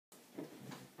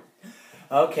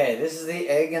Okay, this is the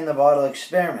egg in the bottle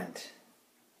experiment.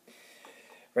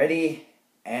 Ready,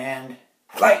 and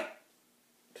light!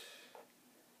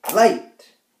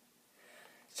 Light!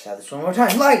 Let's try this one more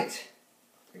time. Light!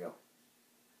 Here we go.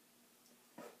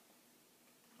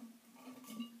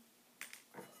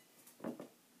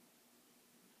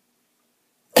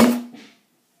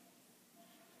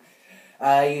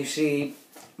 You see,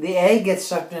 the egg gets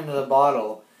sucked into the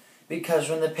bottle because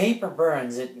when the paper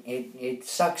burns, it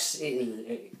sucks,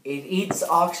 it eats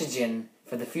oxygen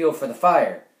for the fuel for the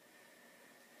fire,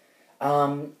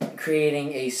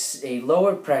 creating a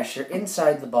lower pressure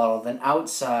inside the bottle than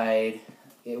outside,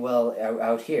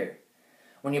 out here.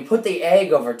 When you put the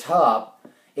egg over top,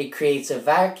 it creates a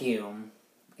vacuum.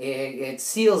 It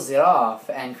seals it off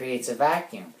and creates a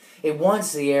vacuum. It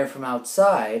wants the air from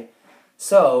outside,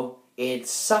 so it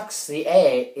sucks the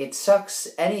egg. It sucks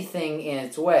anything in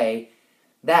its way.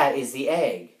 That is the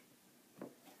egg,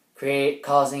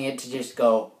 causing it to just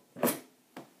go